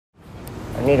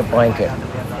I need a blanket.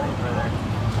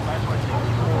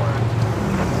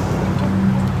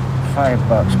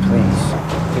 $5, please.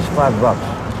 Just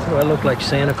 $5. Do I look like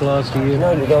Santa Claus to you?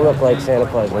 No, you don't look like Santa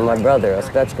Claus. You're my brother. Us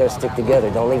vets gotta stick together.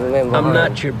 Don't leave him in behind. I'm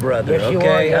not your brother, yes, okay? You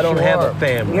are. Yes, I don't you have are. a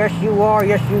family. Yes, you are.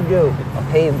 Yes, you do.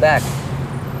 I'll pay you back.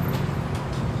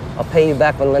 I'll pay you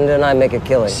back when Linda and I make a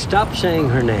killing. Stop saying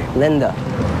her name. Linda.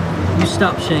 You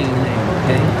stop saying her name,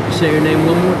 okay? You say her name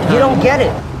one more time. You don't get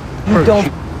it. You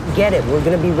don't get it. We're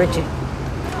gonna be rich.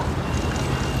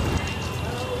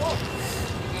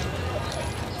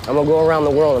 I'm gonna go around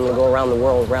the world. I'm gonna go around the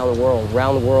world, around the world,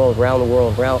 around the world, around the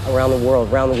world, around the world,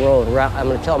 around the world. I'm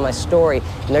gonna tell my story,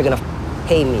 and they're gonna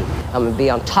pay me. I'm gonna be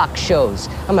on talk shows.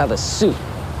 I'm gonna have a suit.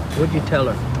 What'd you tell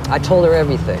her? I told her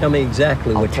everything. Tell me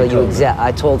exactly what you told her.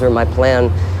 I told her my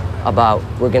plan about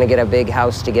we're gonna get a big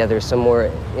house together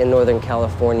somewhere in Northern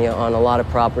California on a lot of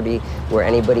property where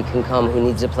anybody can come who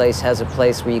needs a place, has a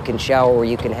place where you can shower, where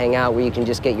you can hang out, where you can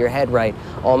just get your head right.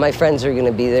 All my friends are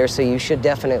gonna be there, so you should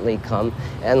definitely come.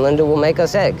 And Linda will make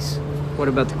us eggs. What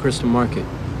about the Crystal Market?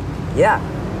 Yeah,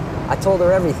 I told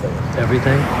her everything.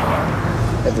 Everything?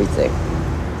 Everything.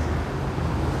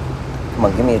 Come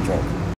on, give me a drink.